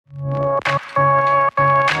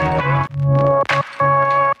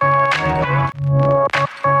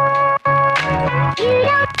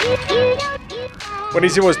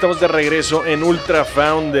Buenísimo, estamos de regreso en Ultra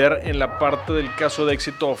Founder en la parte del caso de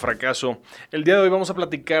éxito o fracaso. El día de hoy vamos a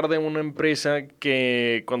platicar de una empresa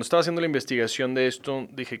que cuando estaba haciendo la investigación de esto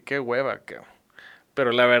dije, qué hueva, cabrón.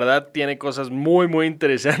 Pero la verdad tiene cosas muy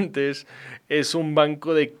interesantes. Es un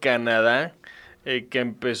banco de Canadá que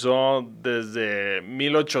empezó desde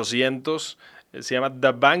 1800. Se llama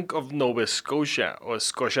The Bank of Nova Scotia o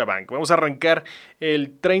Scotiabank. Vamos a arrancar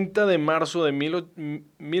el 30 de marzo de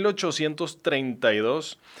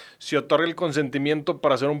 1832. Se otorga el consentimiento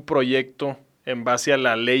para hacer un proyecto en base a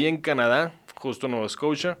la ley en Canadá, justo en Nova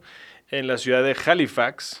Scotia, en la ciudad de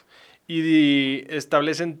Halifax, y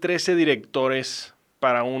establecen 13 directores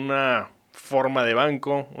para una forma de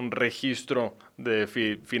banco, un registro de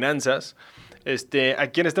finanzas.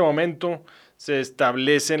 Aquí en este momento se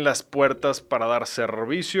establecen las puertas para dar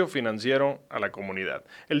servicio financiero a la comunidad.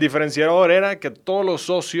 El diferenciador era que todos los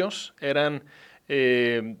socios eran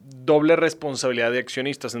doble responsabilidad de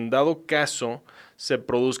accionistas. En dado caso se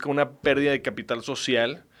produzca una pérdida de capital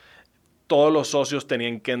social, todos los socios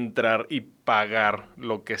tenían que entrar y pagar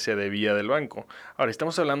lo que se debía del banco. Ahora,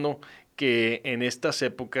 estamos hablando que en estas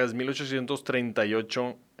épocas,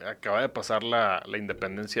 1838, acaba de pasar la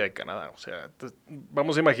independencia de Canadá. O sea,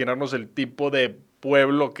 vamos a imaginarnos el tipo de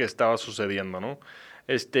pueblo que estaba sucediendo, ¿no?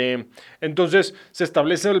 Entonces, se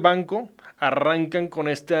establece el banco, arrancan con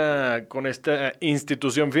esta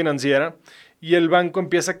institución financiera y el banco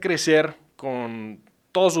empieza a crecer con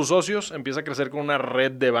todos sus socios, empieza a crecer con una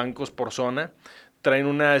red de bancos por zona, traen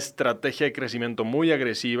una estrategia de crecimiento muy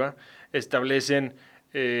agresiva, establecen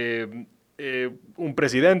un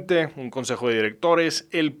presidente, un consejo de directores.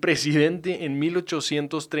 El presidente en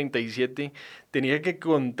 1837 tenía que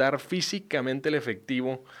contar físicamente el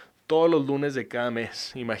efectivo todos los lunes de cada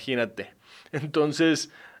mes, imagínate.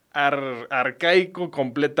 Entonces, arcaico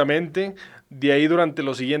completamente. De ahí durante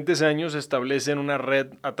los siguientes años establecen una red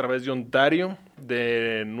a través de Ontario,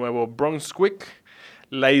 de Nuevo Brunswick,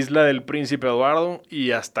 la isla del Príncipe Eduardo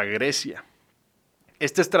y hasta Grecia.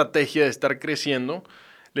 Esta estrategia de estar creciendo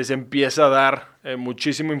les empieza a dar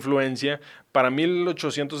muchísima influencia. Para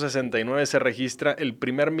 1869 se registra el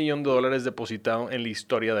primer $1,000,000 depositado en la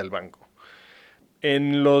historia del banco.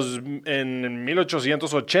 En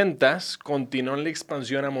 1880s continúan la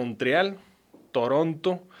expansión a Montreal,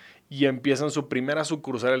 Toronto y empiezan su primera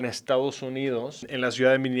sucursal en Estados Unidos, en la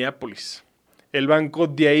ciudad de Minneapolis. El banco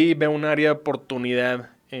de ahí ve un área de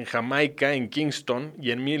oportunidad en Jamaica, en Kingston,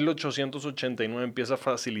 y en 1889 empieza a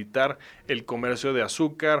facilitar el comercio de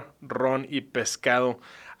azúcar, ron y pescado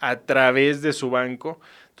a través de su banco.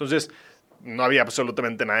 Entonces, no había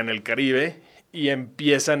absolutamente nada en el Caribe y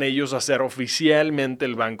empiezan ellos a ser oficialmente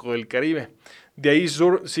el Banco del Caribe. De ahí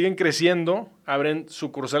siguen creciendo, abren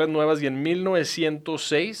sucursales nuevas y en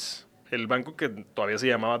 1906, el banco que todavía se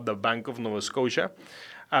llamaba The Bank of Nova Scotia,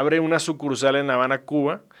 abre una sucursal en La Habana,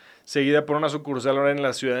 Cuba, seguida por una sucursal ahora en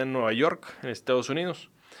la ciudad de Nueva York, en Estados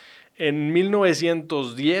Unidos. En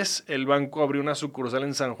 1910, el banco abrió una sucursal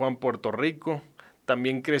en San Juan, Puerto Rico.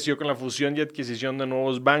 También creció con la fusión y adquisición de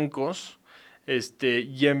nuevos bancos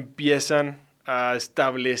y empiezan a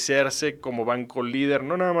establecerse como banco líder,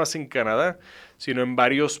 no nada más en Canadá, sino en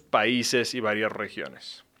varios países y varias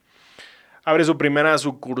regiones. Abre su primera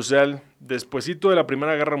sucursal despuesito de la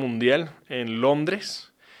Primera Guerra Mundial en Londres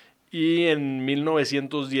y en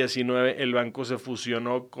 1919 el banco se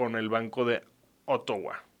fusionó con el Banco de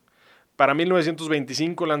Ottawa. Para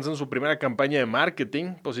 1925 lanzan su primera campaña de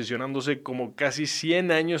marketing, posicionándose como casi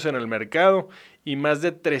 100 años en el mercado y más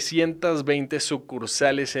de 320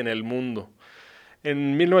 sucursales en el mundo.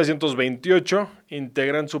 En 1928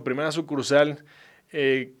 integran su primera sucursal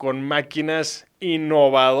con máquinas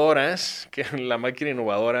innovadoras, que la máquina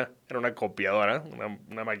innovadora era una copiadora,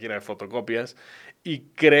 una máquina de fotocopias, y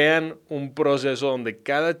crean un proceso donde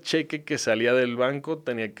cada cheque que salía del banco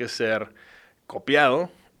tenía que ser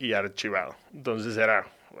copiado y archivado. Entonces era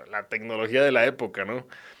la tecnología de la época, ¿no?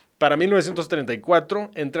 Para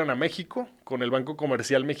 1934 entran a México con el Banco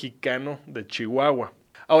Comercial Mexicano de Chihuahua.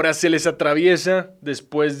 Ahora se les atraviesa,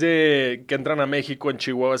 después de que entran a México en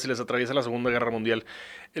Chihuahua, se les atraviesa la Segunda Guerra Mundial.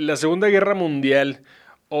 En la Segunda Guerra Mundial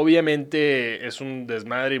obviamente es un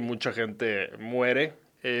desmadre y mucha gente muere,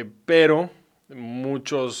 pero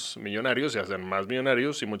muchos millonarios se hacen más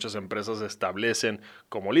millonarios y muchas empresas se establecen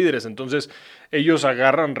como líderes. Entonces ellos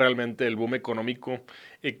agarran realmente el boom económico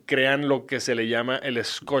y crean lo que se le llama el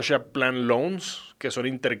Scotia Plan Loans, que son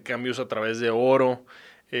intercambios a través de oro.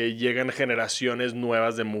 Llegan generaciones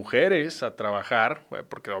nuevas de mujeres a trabajar,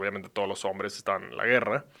 porque obviamente todos los hombres estaban en la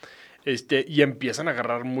guerra. Y empiezan a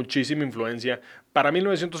agarrar muchísima influencia. Para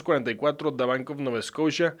 1944, The Bank of Nova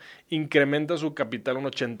Scotia incrementa su capital un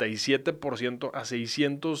 87% a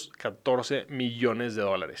 $614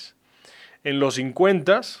 millones. En los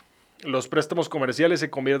 50, los préstamos comerciales se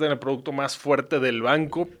convierten en el producto más fuerte del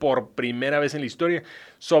banco por primera vez en la historia,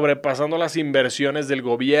 sobrepasando las inversiones del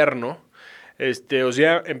gobierno.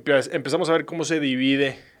 Empezamos a ver cómo se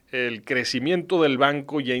divide el crecimiento del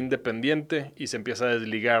banco ya independiente y se empieza a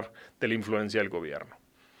desligar de la influencia del gobierno.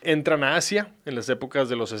 Entran a Asia en las épocas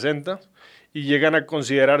de los 60 y llegan a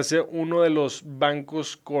considerarse uno de los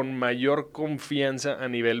bancos con mayor confianza a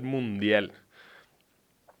nivel mundial.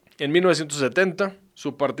 En 1970,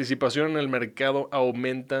 su participación en el mercado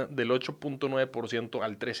aumenta del 8.9%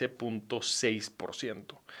 al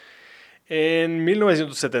 13.6%. En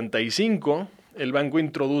 1975, el banco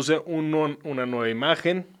introduce una nueva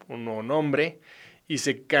imagen, un nuevo nombre, y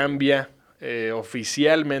se cambia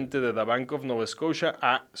oficialmente de The Bank of Nova Scotia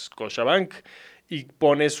a Scotiabank y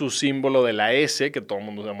pone su símbolo de la S, que todo el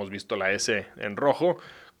mundo hemos visto la S en rojo,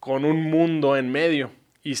 con un mundo en medio,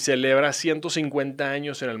 y celebra 150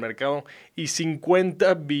 años en el mercado y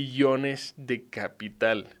 50 billones de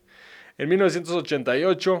capital. En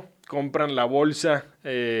 1988 compran la bolsa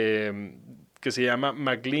que se llama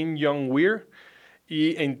McLean Young Weir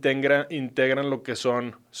y integran lo que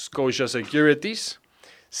son Scotia Securities.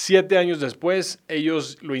 7 años después,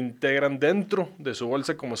 ellos lo integran dentro de su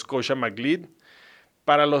bolsa como Scotia McLeod.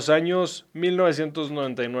 Para los años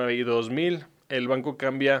 1999 y 2000, el banco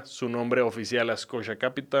cambia su nombre oficial a Scotia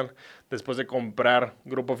Capital después de comprar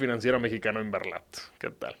Grupo Financiero Mexicano Inverlat. ¿Qué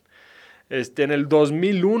tal? En el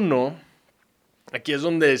 2001, aquí es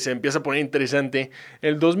donde se empieza a poner interesante.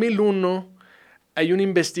 En el 2001 hay una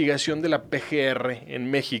investigación de la PGR en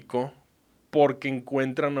México porque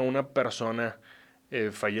encuentran a una persona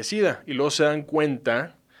fallecida y luego se dan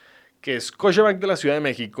cuenta que Scotiabank de la Ciudad de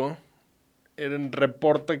México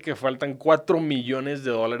reporta que faltan $4 millones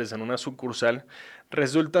en una sucursal.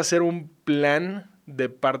 Resulta ser un plan de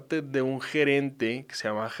parte de un gerente que se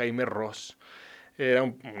llama Jaime Ross. Era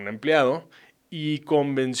un empleado y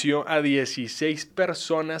convenció a 16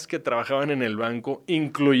 personas que trabajaban en el banco,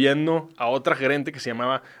 incluyendo a otra gerente que se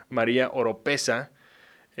llamaba María Oropesa,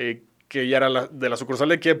 que ella era de la sucursal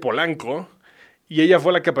de aquí de Polanco, y ella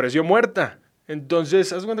fue la que apareció muerta.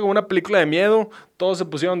 Entonces, haz cuenta como una película de miedo, todos se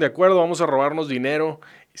pusieron de acuerdo, vamos a robarnos dinero,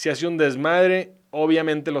 se hace un desmadre,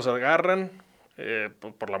 obviamente los agarran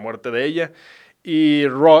por la muerte de ella, y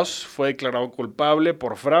Ross fue declarado culpable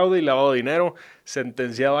por fraude y lavado de dinero,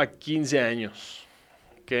 sentenciado a 15 años.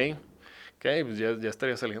 Ok, pues ya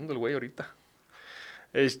estaría saliendo el güey ahorita.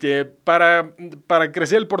 Para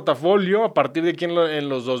crecer el portafolio, a partir de aquí en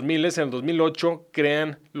los 2000, en el 2008,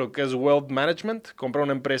 crean lo que es Wealth Management. Compran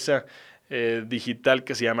una empresa digital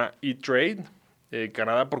que se llama E-Trade,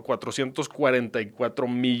 Canadá, por $444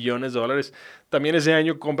 millones. También ese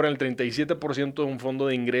año compran el 37% de un fondo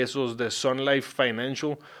de ingresos de Sun Life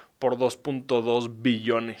Financial por $2.2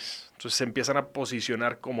 billones. Entonces se empiezan a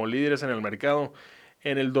posicionar como líderes en el mercado.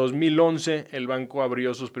 En el 2011, el banco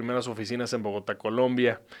abrió sus primeras oficinas en Bogotá,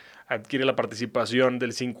 Colombia. Adquiere la participación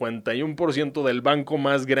del 51% del banco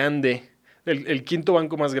más grande, el quinto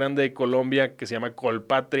banco más grande de Colombia, que se llama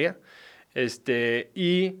Colpatria.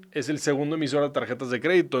 Y es el segundo emisor de tarjetas de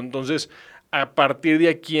crédito. Entonces, a partir de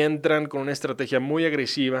aquí entran con una estrategia muy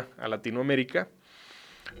agresiva a Latinoamérica.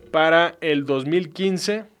 Para el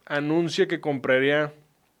 2015, anuncia que compraría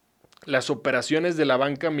las operaciones de la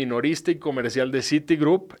banca minorista y comercial de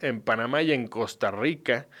Citigroup en Panamá y en Costa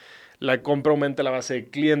Rica. La compra aumenta la base de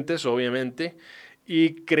clientes, obviamente,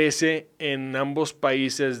 y crece en ambos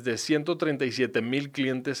países de 137,000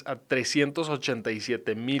 clientes a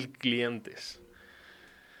 387,000 clientes.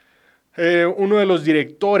 Uno de los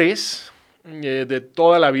directores de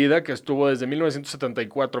toda la vida, que estuvo desde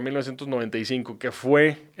 1974 a 1995, que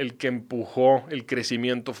fue el que empujó el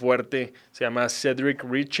crecimiento fuerte, se llama Cedric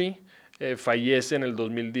Ritchie, fallece en el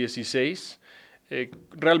 2016.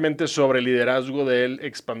 Realmente sobre el liderazgo de él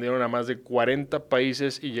expandieron a más de 40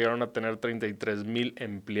 países y llegaron a tener 33,000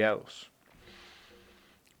 empleados.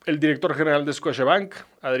 El director general de Scotiabank,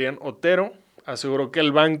 Adrián Otero, aseguró que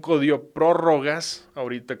el banco dio prórrogas,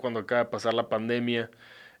 ahorita cuando acaba de pasar la pandemia,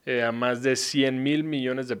 a más de 100,000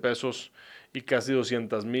 millones de pesos y casi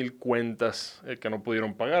 200,000 cuentas que no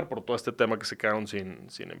pudieron pagar por todo este tema que se quedaron sin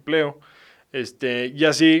empleo. Y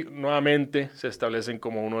así, nuevamente, se establecen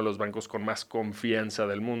como uno de los bancos con más confianza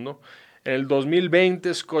del mundo. En el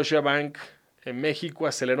 2020, Scotiabank en México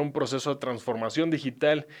acelera un proceso de transformación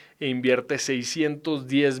digital e invierte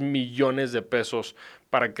 610 millones de pesos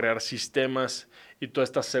para crear sistemas y toda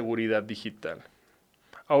esta seguridad digital.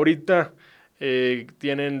 Ahorita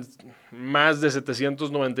tienen más de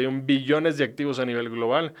 791 billones de activos a nivel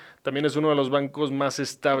global. También es uno de los bancos más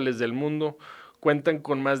estables del mundo. Cuentan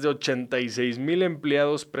con más de 86,000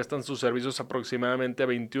 empleados, prestan sus servicios aproximadamente a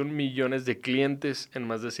 21 millones de clientes en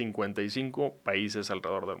más de 55 países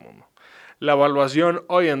alrededor del mundo. La evaluación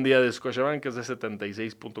hoy en día de Scotiabank es de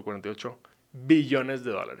 76.48 billones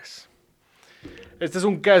de dólares. Este es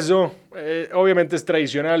un caso, obviamente es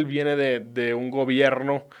tradicional, viene de un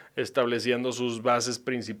gobierno estableciendo sus bases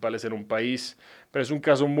principales en un país, pero es un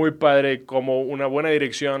caso muy padre, como una buena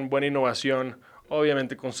dirección, buena innovación,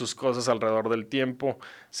 obviamente con sus cosas alrededor del tiempo,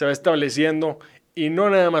 se va estableciendo, y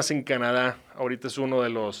no nada más en Canadá. Ahorita es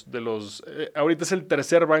ahorita es el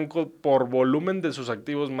tercer banco por volumen de sus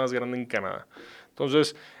activos más grande en Canadá.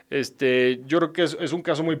 Entonces, yo creo que es un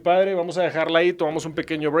caso muy padre. Vamos a dejarla ahí, tomamos un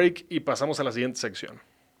pequeño break y pasamos a la siguiente sección.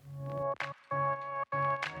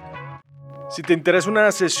 Si te interesa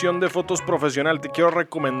una sesión de fotos profesional, te quiero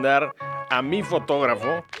recomendar a mi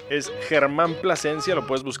fotógrafo. Es Germán Plasencia, lo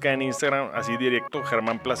puedes buscar en Instagram así directo,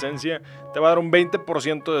 Germán Plasencia. Te va a dar un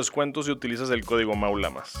 20% de descuento si utilizas el código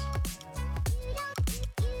Maulamas.